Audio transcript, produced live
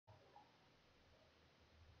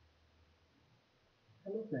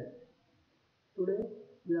Hello friends, today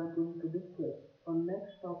we are going to discuss our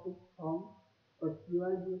next topic from a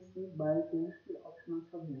UIGSC biochemistry optional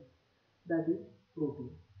subject, that is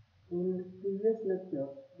protein. In previous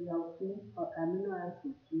lectures we have seen amino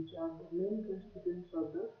acids which are the main constituents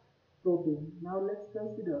of the protein. Now let's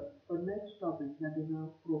consider our next topic, that is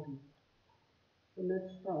protein. So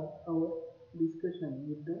let's start our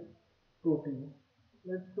discussion with the protein.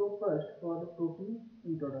 Let's go first for the protein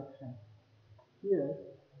introduction. Here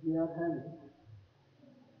we are having.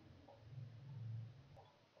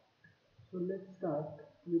 So let's start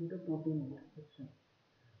with the protein section.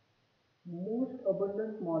 Most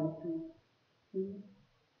abundant molecule in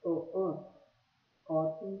Earth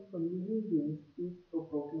or in a living beings is a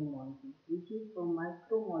protein molecule, which is a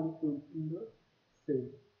micromolecule in the cell,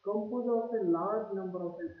 composed of a large number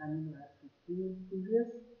of amino acids. In previous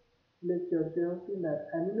lectures, we have seen that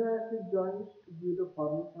amino acid joins to give the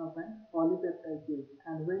formation of an polypeptide chain,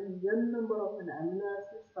 and when n number of amino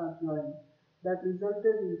acids are joined, that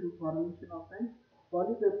resulted into formation of an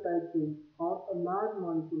polypeptide chain or a large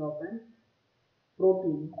molecule of an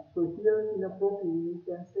protein. So here in a protein we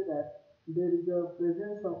can say that there is a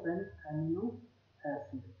presence of an amino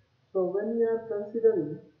acid. So when we are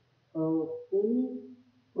considering any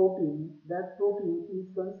protein, that protein is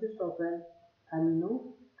consist of an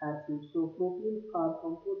amino acid. So proteins are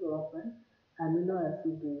composed of an amino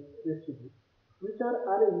acid residue, which are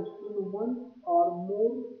arranged in one or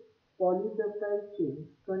more polypeptide chains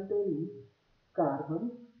containing carbon,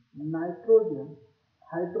 nitrogen,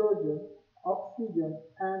 hydrogen, oxygen,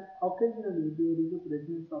 and occasionally there is a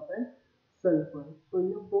presence of an sulfur. So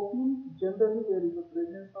in a protein generally there is a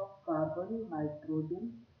presence of carbon,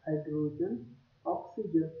 nitrogen, hydrogen,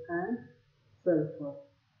 oxygen, and sulfur.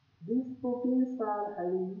 These proteins are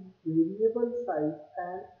having variable size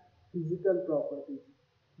and physical properties.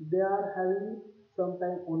 They are having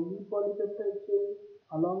sometimes only polypeptide chain.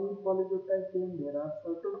 Along with polypeptide chain, there are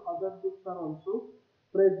certain other groups are also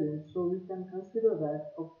present. So we can consider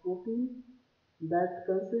that a protein that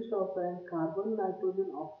consists of an carbon,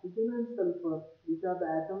 nitrogen, oxygen, and sulfur, which are the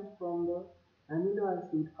atoms from the amino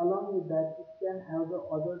acid. Along with that, it can have the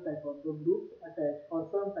other type of the groups attached, or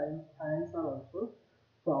sometimes ions are also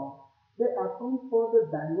found. They account for the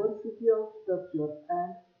diversity of structure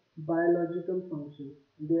and biological function.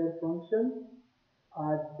 Their functions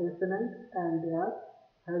are definite and they are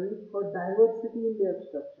having a diversity in their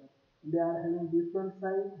structure. They are having different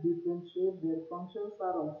size, different shape, their functions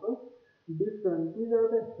are also different. These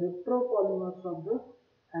are the heteropolymers of the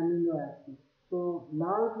amino acid. So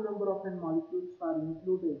large number of molecules are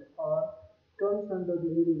included or comes under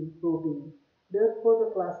the heading protein. Therefore,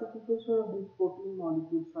 the classification of these protein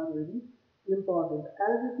molecules are very important.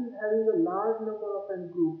 As it is having a large number of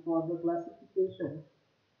group for the classification,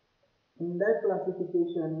 in that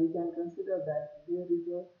classification we can consider that there is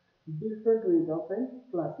a different way of a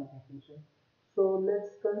classification. So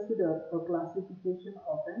let's consider a classification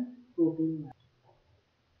of a protein.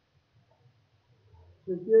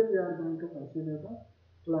 So here we are going to consider the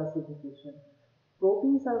classification.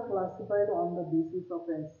 Proteins are classified on the basis of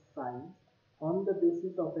a size, on the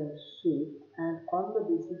basis of a shape, and on the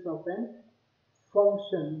basis of a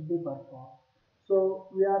function they perform. So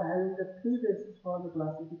we are having the three bases for the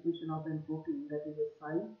classification of a protein, that is the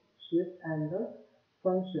size, shape, and the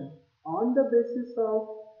function. On the basis of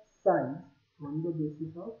size, on the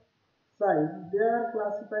basis of size, they are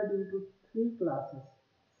classified into three classes: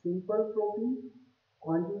 simple protein,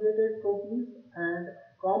 conjugated proteins, and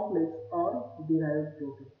complex or derived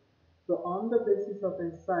proteins. So on the basis of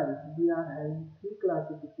a size, we are having three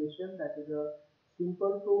classification, that is a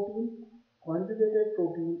simple protein, conjugated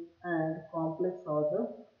protein, and complex or the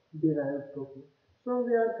derived protein. So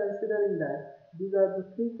we are considering that these are the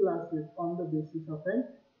three classes on the basis of a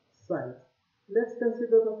size. Let's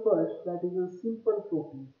consider the first, that is a simple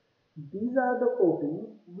protein. These are the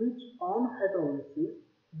proteins which on hydrolysis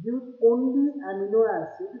gives only amino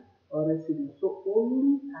acid residue. So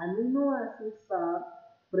only amino acids are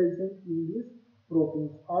present in these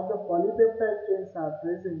proteins, or the polypeptide chains are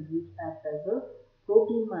present which act as a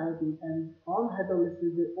protein moiety, and on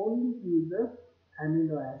hydrolysis they only give the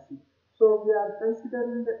amino acid. So we are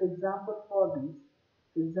considering the example for this.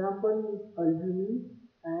 Example is albumin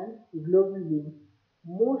and globulin.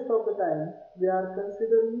 Most of the time we are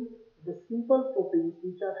considering the simple proteins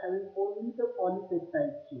which are having only the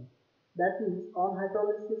polypeptide chain. That means on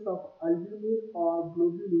hydrolysis of albumin or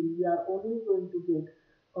globulin, we are only going to get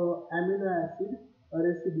amino acid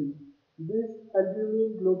residue. This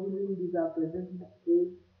albumin, globulin, these are present in egg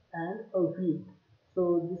and wheat.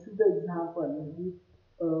 So this is the example with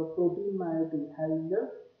protein moiety having the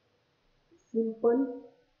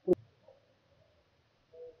simple.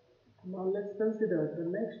 Now let's consider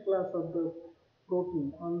the next class of the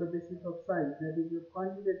protein on the basis of size, that is the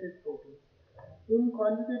conjugated protein. In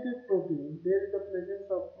conjugated protein, there is the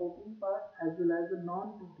presence of protein part as well as the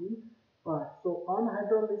non-protein part. So on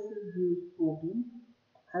hydrolysis gives protein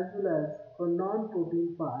as well as a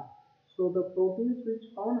non-protein part. So the proteins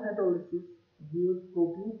which on hydrolysis gives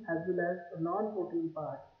protein as well as a non-protein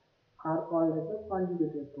part are called as a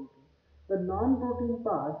conjugated protein. The non-protein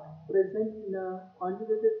part present in a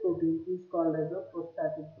conjugated protein is called as a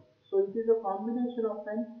prostatic group. So it is a combination of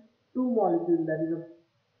an two molecules, that is a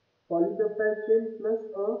polypeptide chain plus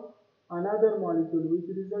another molecule which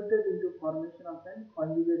resulted into formation of an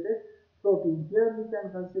conjugated protein. Here we can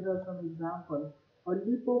consider some example on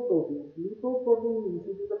lipoproteins. Lipoprotein means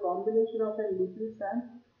it is a combination of an lipids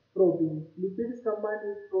and protein. Lipids combined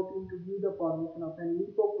with protein to give the formation of an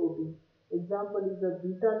lipoprotein. Example is a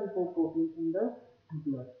beta lipoprotein in the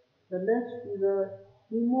blood. The next is a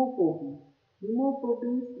hemoprotein.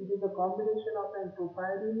 Hemoproteins, it is a combination of an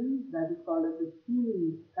propiramine, that is called as a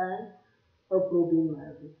thymine, and a protein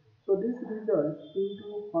molecule. So this results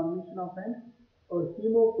into formation of an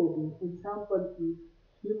hemoprotein. Example is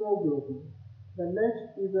hemoglobin. The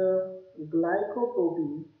next is a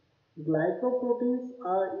glycoprotein. Glycoproteins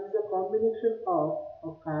is a combination of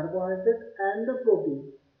a carbohydrate and a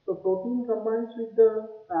protein. So protein combines with the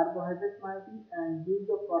carbohydrate moiety and gives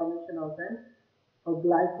the formation of an a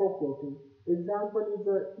glycoprotein. Example is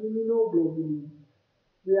a immunoglobulin.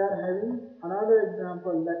 We are having another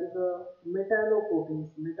example, that is a metalloproteins.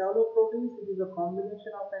 Metalloproteins, it is a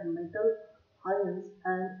combination of a metal ions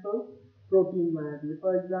and a protein molecule.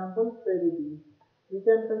 For example, ferritin. We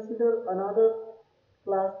can consider another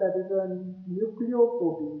class, that is a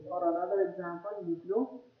nucleoproteins, or another example,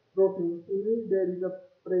 nucleoproteins, in which there is a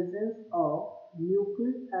presence of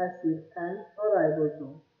nucleic acid and a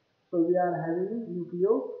ribosome. So we are having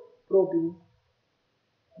nucleoproteins.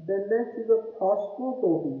 Then next is a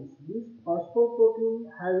phosphoproteins. This phosphoprotein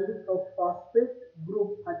having a phosphate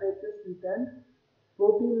group attaches with an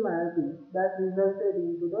protein moiety that resulted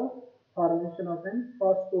into the formation of an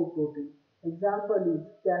phosphoprotein. Example is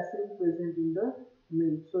casein present in the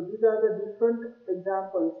milk. So these are the different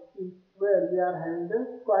examples where we are having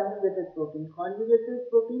the conjugated protein. Conjugated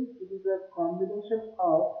protein, it is a combination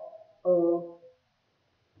of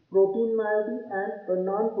protein moiety and a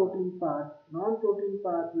non-protein part. Non-protein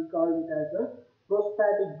part we call it as a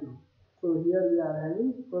prostatic group. So here we are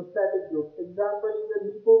having prostatic group. Example is a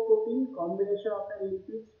lipoprotein, combination of an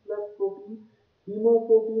lipids plus protein.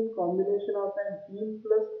 Hemoprotein, combination of an heme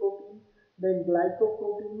plus protein. Then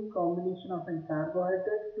glycoprotein, combination of an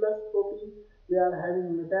carbohydrate plus protein. We are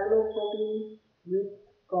having metalloprotein with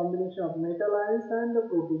combination of metal ions and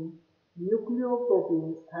the protein.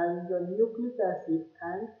 Nucleoproteins having a nucleic acid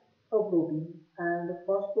and a protein, and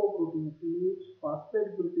phosphoprotein in which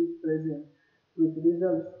phosphate group is present, which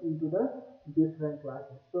results into the different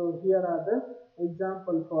classes. So here are the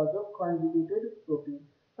example for the conjugated protein.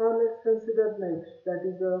 Now let's consider next, that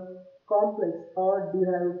is a complex or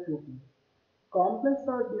derived protein. Complex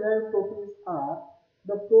or derived proteins are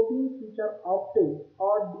the proteins which are obtained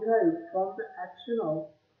or derived from the action of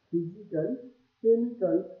physical,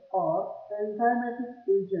 chemical or enzymatic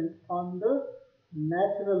agent on the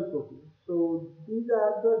natural protein. So these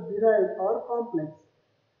are the derived or complex.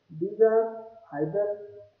 These are either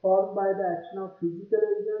formed by the action of physical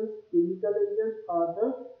agents, chemical agents or the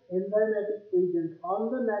enzymatic agent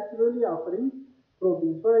on the naturally occurring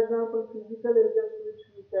proteins. For example, physical agents which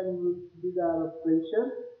we can use, these are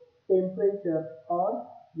pressure, temperature, or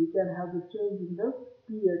we can have the change in the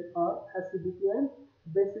pH or acidity and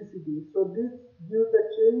basicity. So this gives the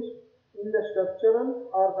change in the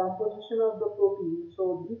structural or composition of the protein.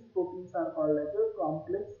 So these proteins are called as a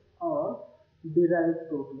complex or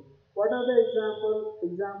derived protein. What are the examples?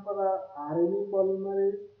 Example are RNA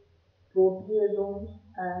polymerase, proteasomes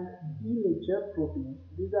and denatured proteins.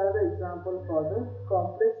 These are the examples for the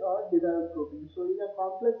complex or derived protein. So in a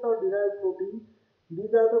complex or derived protein,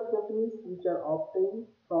 these are the proteins which are obtained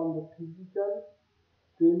from the physical,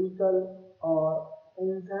 chemical or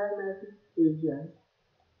enzymatic agents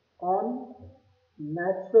on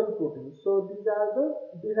natural proteins. So these are the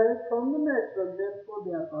derived from the natural, therefore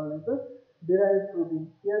they are called as the derived protein.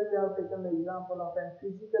 Here we have taken the example of a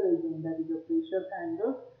physical agent, that is the pressure and the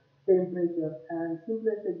temperature, and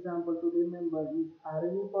simplest example to remember is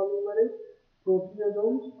RNA polymerase,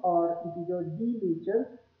 proteasomes, or it is a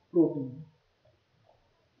denatured protein.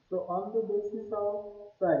 So on the basis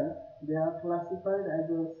of size, they are classified as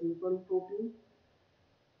a simple protein,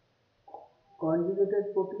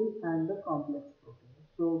 conjugated protein and the complex protein.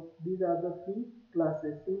 So these are the three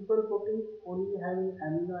classes. Simple protein only having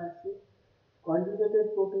amino acid,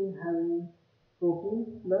 conjugated protein having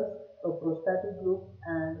protein plus a prostatic group,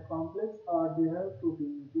 and complex or derived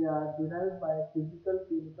protein. They are derived by physical,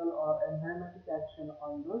 chemical or enzymatic action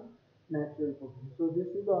on the natural protein. So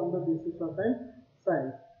this is on the basis of a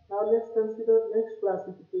size. Now let's consider next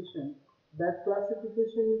classification. That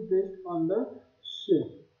classification is based on the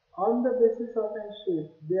shape. On the basis of a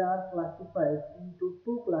shape, they are classified into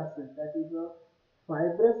two classes, that is a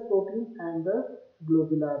fibrous protein and the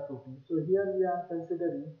globular protein. So here we are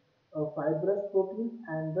considering a fibrous protein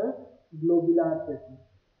and the globular protein.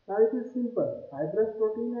 Now it is simple, fibrous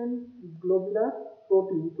protein and globular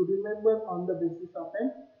protein to remember on the basis of a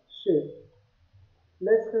shape.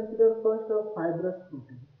 Let's consider first a fibrous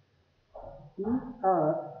protein. These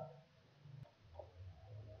are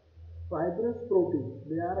fibrous proteins.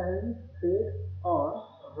 They are having thread or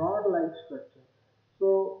rod-like structure.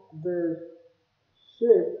 So the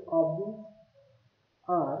shape of these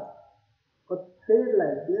are a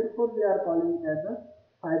thread-like. Therefore, they are calling it as a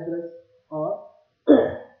fibrous or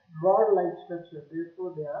rod-like structure.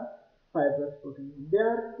 Therefore, they are fibrous proteins. They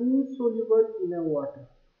are insoluble in a water.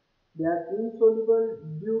 They are insoluble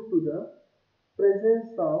due to the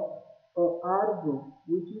presence of a R group,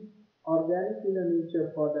 which is organic in a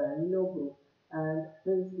nature for the amino group, and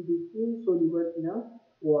hence it is insoluble in a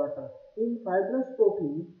water. In fibrous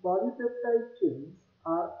proteins, polypeptide chains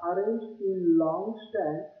are arranged in long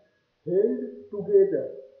strands held together,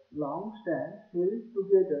 held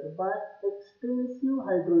together by extensive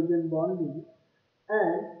hydrogen bonding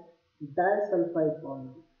and disulfide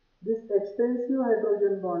bonding. This extensive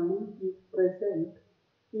hydrogen bonding is present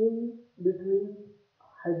in between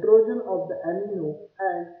hydrogen of the amino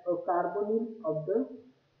and a carbonyl of the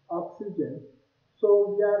oxygen.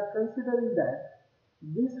 So we are considering that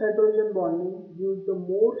this hydrogen bonding gives the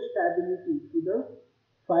more stability to the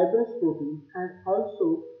fibrous protein, and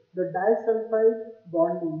also the disulfide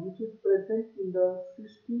bonding which is present in the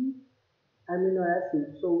cysteine amino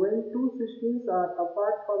acids. So when two cysteines are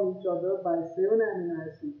apart from each other by 7 amino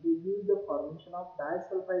acids, they give the formation of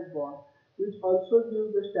disulfide bond, which also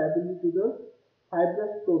gives the stability to the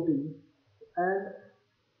fibrous protein. And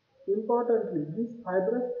importantly, these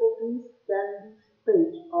fibrous proteins can be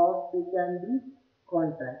stretched or they can be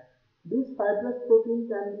contract. This fibrous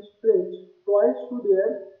protein can be stretched twice to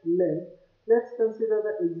their length. Let's consider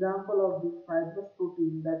the example of this fibrous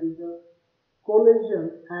protein, that is a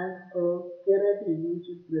collagen and a keratin, which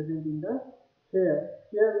is present in the hair.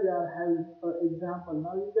 Here we are having an example.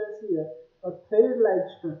 Now you can see here a thread-like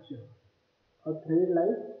structure. A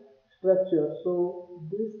thread-like structure. So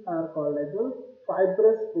these are called as a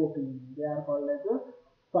fibrous protein. They are called as a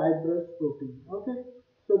fibrous protein. Okay.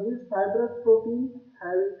 So this fibrous protein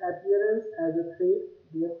having appearance as a thread.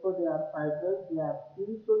 Therefore, they are fibrous. They are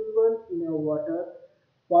insoluble in a water.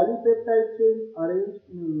 Polypeptide chain arranged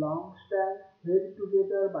in long strand held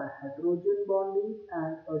together by hydrogen bonding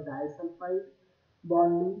and a disulfide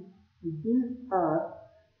bonding. These are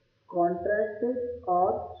contracted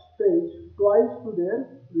or stretched twice to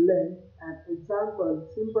their length. An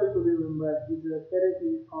example, simple to remember, is a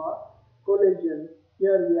keratin or collagen.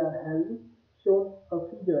 Here we are having shown a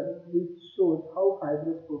figure which shows how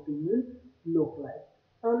fibrous protein will look like.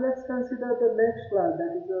 Now let's consider the next class,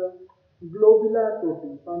 that is a globular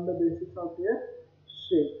proteins on the basis of their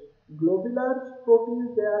shape. Globular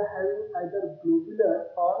proteins, they are having either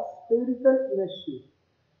globular or spherical in a shape.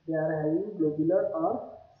 They are having globular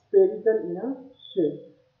or spherical in a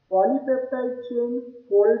shape. Polypeptide chain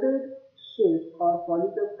folded shape, or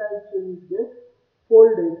polypeptide chains get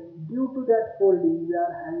folded. Due to that folding, we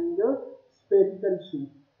are having a spherical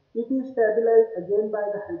shape. It is stabilized again by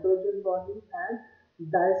the hydrogen bonding and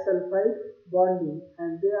disulfide bonding,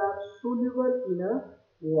 and they are soluble in a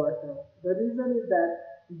water. The reason is that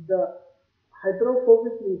the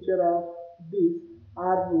hydrophobic nature of this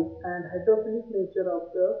R group and hydrophilic nature of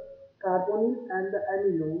the carbonyl and the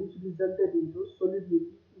amino, which resulted into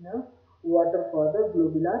solubility in a water for the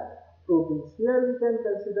globular proteins. Here we can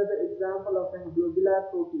consider the example of a globular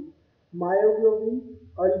protein: myoglobin,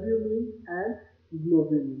 albumin and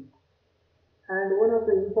globulin. And one of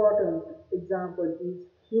the important example is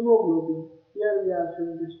hemoglobin. Here we are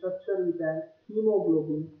showing the structure with an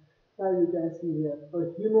hemoglobin. Now you can see here a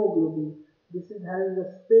hemoglobin. This is having a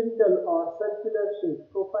spherical or circular shape.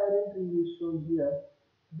 Porphyrin ring is shown here.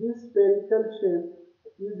 This spherical shape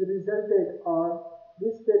is resulted, or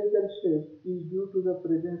this spherical shape is due to the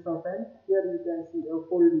presence of an, here you can see a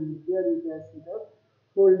folding, here you can see the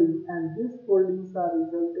folding, and these foldings are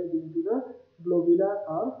resulted into the globular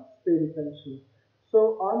or spherical shape.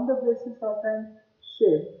 So on the basis of an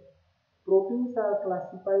shape, proteins are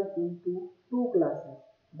classified into two classes,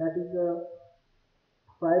 that is a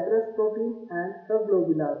fibrous protein and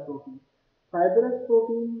subglobular protein. Fibrous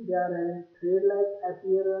protein, they are having thread-like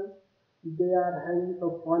appearance, they are having a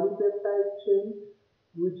polypeptide chain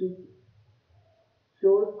which is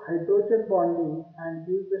shows hydrogen bonding and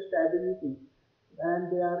gives the stability,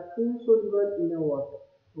 and they are insoluble in a water.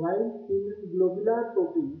 While in globular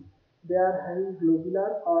proteins, they are having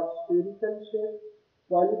globular or spherical shape.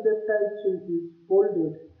 Polypeptide chain is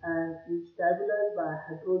folded and is stabilized by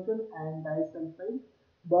hydrogen and disulfide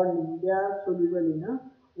bonding. They are soluble in a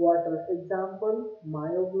water. Example: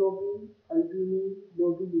 myoglobin, albumin,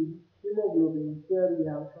 globulin, hemoglobin. Here we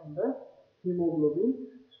have shown the hemoglobin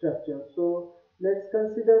structure. So let's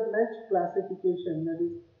consider next classification, that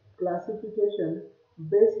is classification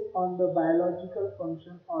based on the biological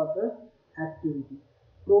function or the activity.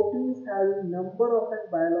 Proteins having number of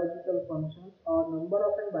biological functions or number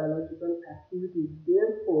of biological activities.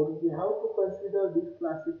 Therefore, we have to consider this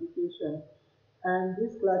classification, and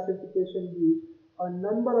this classification gives a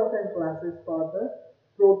number of classes for the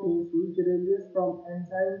proteins which ranges from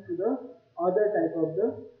enzyme to the other type of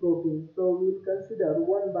the protein. So we will consider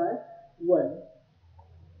one by one.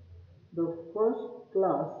 The first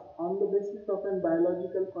class on the basis of a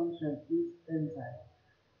biological function is enzyme.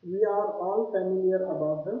 We are all familiar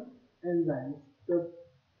about the enzymes. The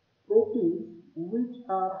proteins which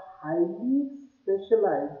are highly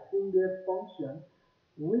specialized in their function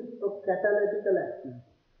with a catalytical activity.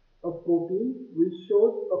 A protein which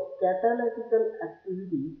shows a catalytical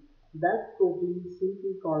activity, that protein is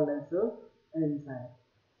simply called as a enzyme.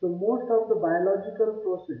 So most of the biological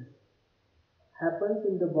process happens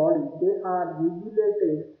in the body, they are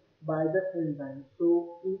regulated by the enzyme.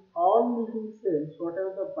 So in all living cells,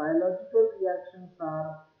 whatever the biological reactions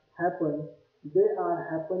are happen, they are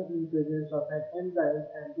happen in presence of an enzyme,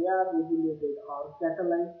 and they are regulated or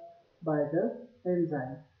catalyzed by the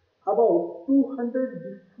enzyme. About 200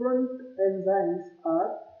 different enzymes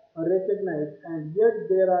are recognized, and yet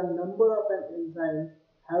there are number of an enzymes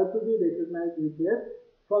have to be recognized with their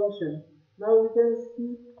function. Now we can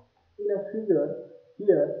see in a figure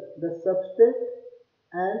here the substrate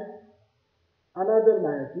and another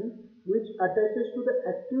moiety which attaches to the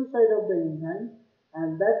active side of the enzyme,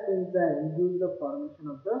 and that enzyme gives the formation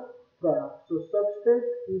of the product. So substrate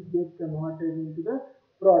is get converted into the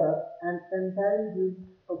product, and enzyme gives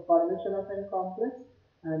a formation of a complex,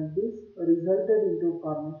 and this resulted into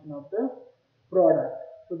formation of the product.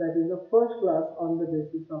 So that is the first class on the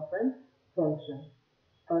basis of a function.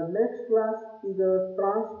 Next class is a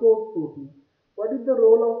transport protein. What is the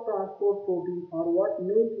role of transport protein, or what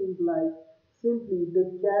name implies? Simply,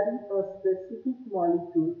 they carry a specific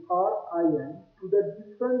molecule or ion to the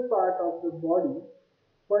different part of the body,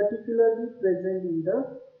 particularly present in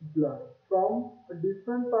the blood. From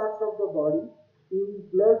different parts of the body in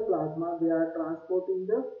blood plasma, they are transporting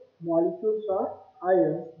the molecules or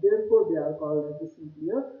ions. Therefore, they are called as simply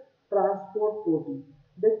a transport protein.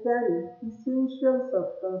 They carry essential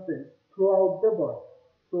substances throughout the body.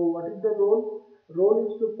 So what is the role? Role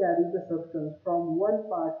is to carry the substance from one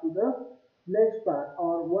part to the next part,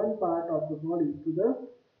 or one part of the body to the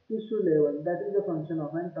tissue level. That is the function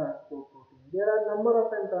of an transport protein. There are number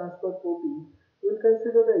of an transport proteins. We will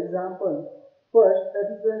consider the example. First, that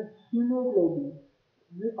is the hemoglobin.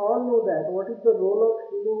 We all know that. What is the role of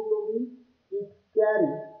hemoglobin? It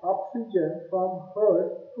carries oxygen from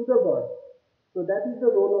heart to the body. So that is the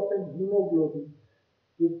role of a hemoglobin.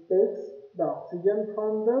 It takes the oxygen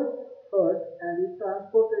from the heart and is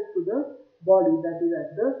transported to the body, that is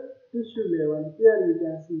at the tissue level. Here you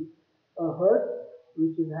can see a heart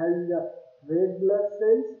which is having the red blood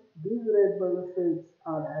cells. These red blood cells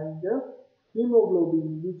are having the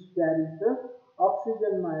hemoglobin which carries the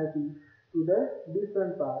oxygen moiety to the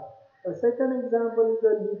different parts. A second example is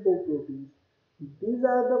the lipoproteins. These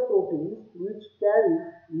are the proteins which carry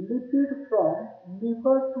lipid from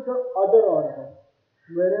liver to the other organs.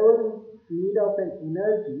 Wherever is need of an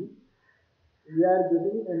energy, we are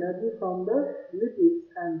getting energy from the lipids,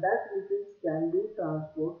 and that lipids can be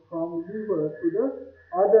transported from liver to the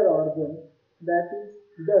other organ. That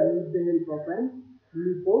is done with the help of an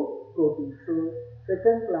lipoprotein. So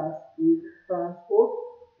second class is transport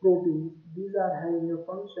proteins. These are having a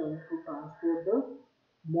function to transport the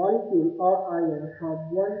molecule or ion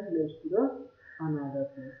from one place to the another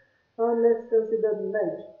place. Now let's consider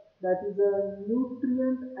next, that is a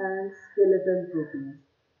nutrient and skeleton proteins.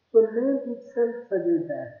 So name itself suggests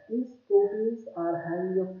that these proteins are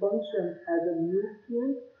having a function as a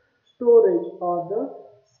nutrient storage or the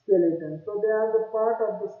skeleton. So they are the part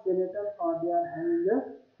of the skeleton, or they are having a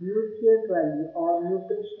nutrient value or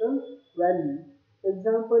nutritional value.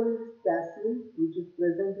 Example is casein, which is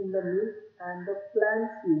present in the milk, and the plant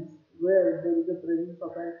seeds, where there is a presence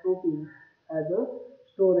of a protein as a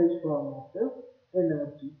storage form of the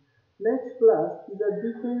energy. Next class is a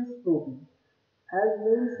defense protein. As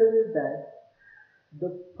name says that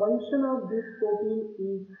the function of this protein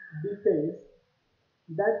is defense.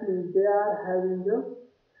 That means they are having a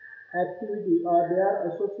activity, or they are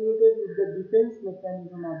associated with the defense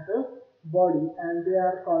mechanism of the body, and they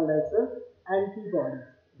are called as antibodies.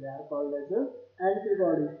 They are called as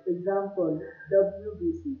antibodies. Example,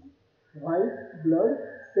 WBCs, white blood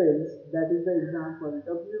cells. That is the example,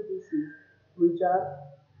 WBCs, which are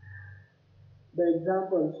the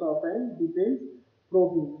examples of an defense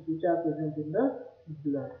proteins which are present in the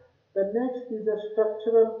blood. The next is a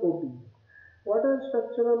structural proteins. What are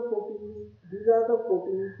structural proteins? These are the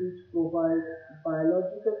proteins which provide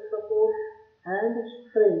biological support and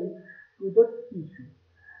strength to the tissue.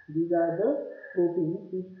 These are the proteins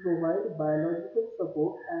which provide biological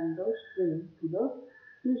support and the strength to the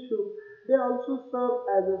tissue. They also serve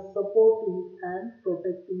as a supporting and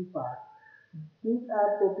protecting part. These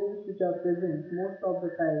are proteins which are present most of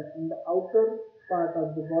the time in the outer part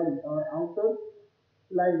of the body or outer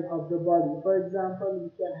line of the body. For example,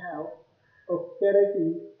 we can have a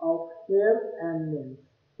keratin of hair and nails.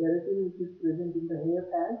 Keratin which is present in the hair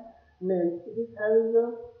and nails. It is having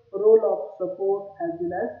a role of support as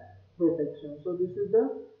well as protection. So this is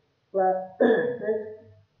the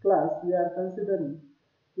next class we are considering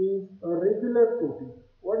is a regular protein.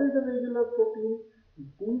 What is a regular protein?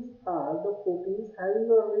 These are the proteins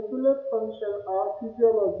having a regular function or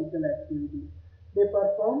physiological activity. They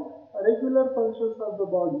perform regular functions of the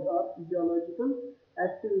body or physiological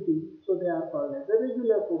activity, so they are called as the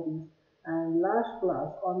regular proteins. And last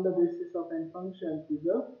class on the basis of a function is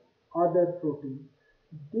the other protein.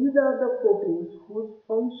 These are the proteins whose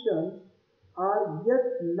functions are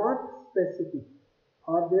yet not specific,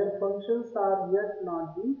 or their functions are yet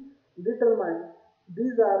not been determined.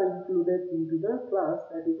 These are included into the class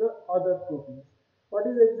that is the other proteins. What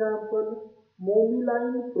is example?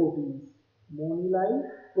 Monoline proteins. Monoline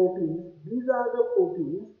proteins. These are the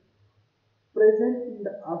proteins present in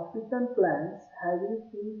the African plants having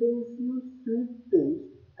intensive sweet taste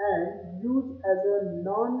and used as a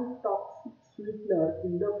non-toxic sweetener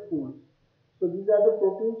in the food. So these are the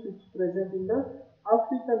proteins which present in the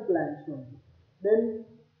African plants only. Then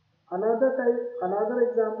another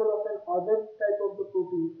example of an other type of the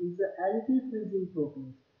protein is the anti-freezing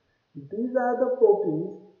proteins. These are the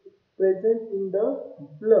proteins present in the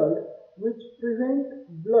blood which prevent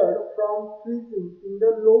blood from freezing in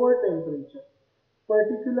the lower temperature.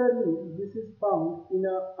 Particularly, this is found in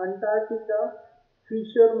Antarctica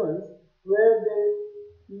fishermen, where they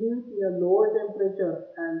live in a lower temperature,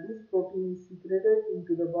 and this protein is secreted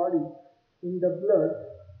into the body in the blood.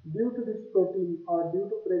 Due to this protein, or due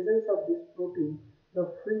to presence of this protein,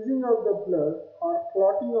 the freezing of the blood or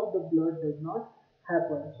clotting of the blood does not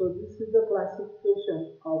happen. So this is the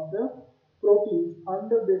classification of the proteins on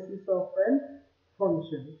the basis of an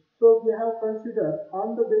function. So we have considered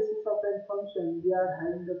on the basis of a function, we are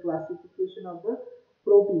having the classification of the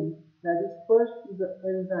protein. That is, first is the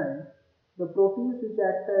enzyme, the proteins which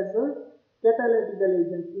act as a catalytical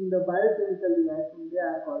agent in the biochemical reaction, they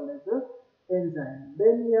are called as the enzyme.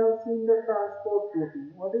 Then we have seen the transport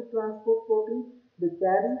protein. What is transport protein? They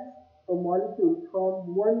carry a molecule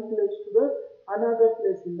from one place to the another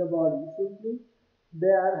place in the body. Simply they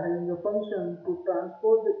are having a function to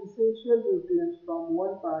transport the essential nutrients from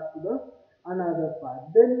one part to the another part.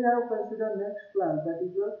 Then we have considered next class, that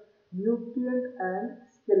is a nutrient and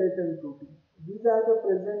skeleton protein. These are the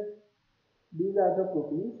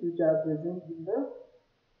proteins which are present in the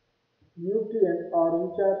nutrient, or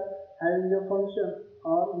which are having a function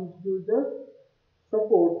or which gives the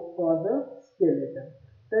support for the skeleton.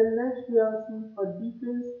 Then next we have seen a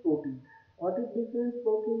defense protein. What is defense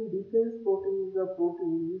protein? Defense protein is a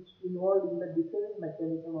protein which involved in the defense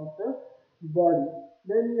mechanism of the body.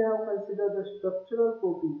 Then we have considered the structural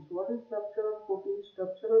proteins. What is structural proteins?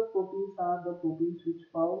 Structural proteins are the proteins which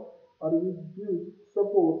found or which give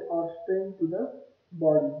support or strength to the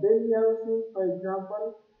body. Then we have seen an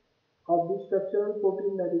example of the structural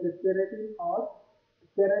protein, that is a keratin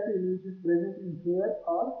which is present in hair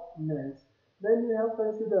or nails. Then we have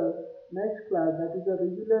considered next class, that is the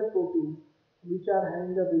regular proteins which are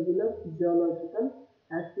having a regular physiological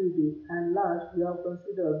activity. And last we have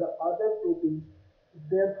considered the other proteins.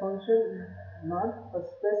 Their function is not a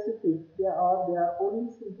specific, they are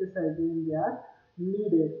only synthesized when they are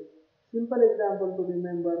needed. Simple example to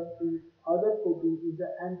remember in other protein is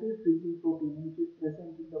the anti-freezing protein which is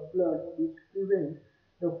present in the blood blood which prevent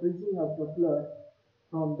the freezing of the blood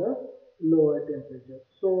from the lower temperature.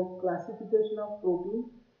 So classification of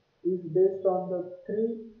protein is based on the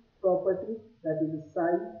three properties, that is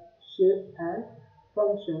size, shape and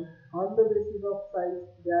function. On the basis of size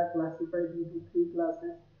they are classified into three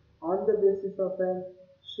classes. On the basis of an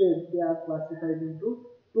shape they are classified into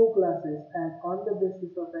two classes, and on the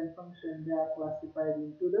basis of an function they are classified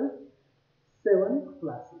into the seven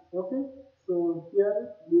classes. Okay, so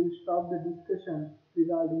here we will stop the discussion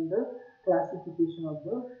regarding the classification of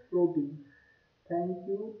the protein. Thank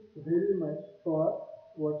you very much for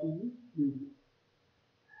watching this video.